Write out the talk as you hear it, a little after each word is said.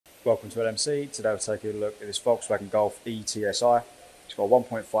Welcome to LMC. Today we're taking a look at this Volkswagen Golf ETSI. It's got a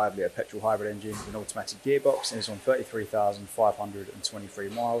 1.5 litre petrol hybrid engine with an automatic gearbox and it's on 33,523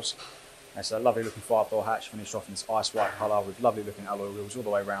 miles. And it's a lovely looking 5-door hatch finished off in this ice white colour with lovely looking alloy wheels all the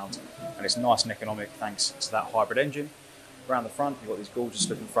way around, and it's nice and economic thanks to that hybrid engine. Around the front you've got these gorgeous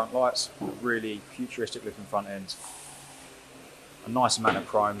looking front lights, a really futuristic looking front end, a nice amount of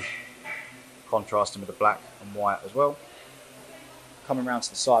chrome contrasting with the black and white as well. Coming around to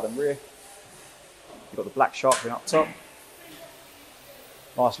the side and rear, you've got the black shark bin up top,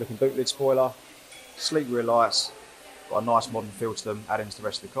 nice looking boot lid spoiler, sleek rear lights, got a nice modern feel to them, adding to the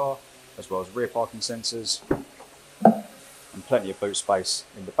rest of the car, as well as rear parking sensors and plenty of boot space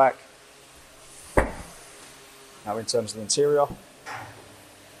in the back. Now in terms of the interior,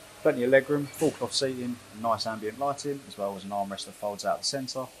 plenty of legroom, full cloth seating and nice ambient lighting, as well as an armrest that folds out the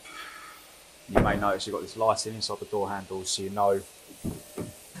centre. You may notice you've got this lighting inside the door handles so you know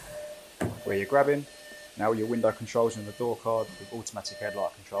where you're grabbing. Now all your window controls in the door card with automatic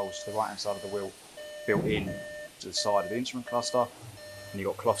headlight controls to the right hand side of the wheel built in to the side of the instrument cluster, and you've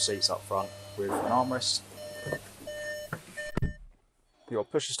got cloth seats up front with an armrest. You've got a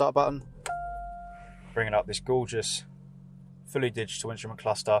push to start button, bringing up this gorgeous fully digital instrument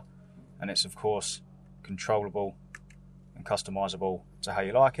cluster, and it's of course controllable and customisable to how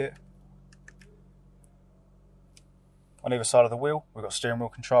you like it. On either side of the wheel we've got steering wheel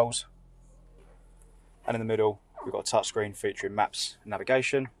controls, and in the middle we've got a touchscreen featuring maps and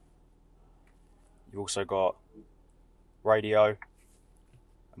navigation. You've also got radio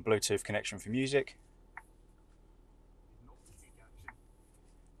and Bluetooth connection for music.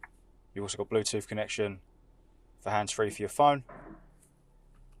 You've also got Bluetooth connection for hands-free for your phone,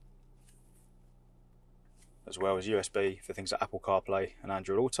 as well as USB for things like Apple CarPlay and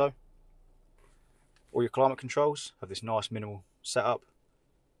Android Auto. All your climate controls have this nice minimal setup,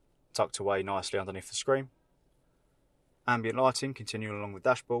 tucked away nicely underneath the screen. Ambient lighting continuing along the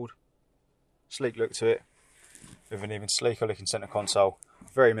dashboard. Sleek look to it, with an even sleeker looking centre console.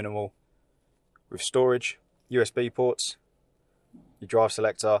 Very minimal, with storage, USB ports, your drive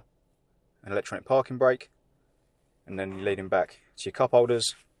selector, an electronic parking brake, and then you're leading back to your cup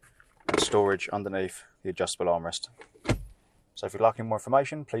holders and storage underneath the adjustable armrest. So if you'd like any more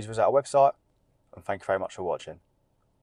information, please visit our website, and thank you very much for watching.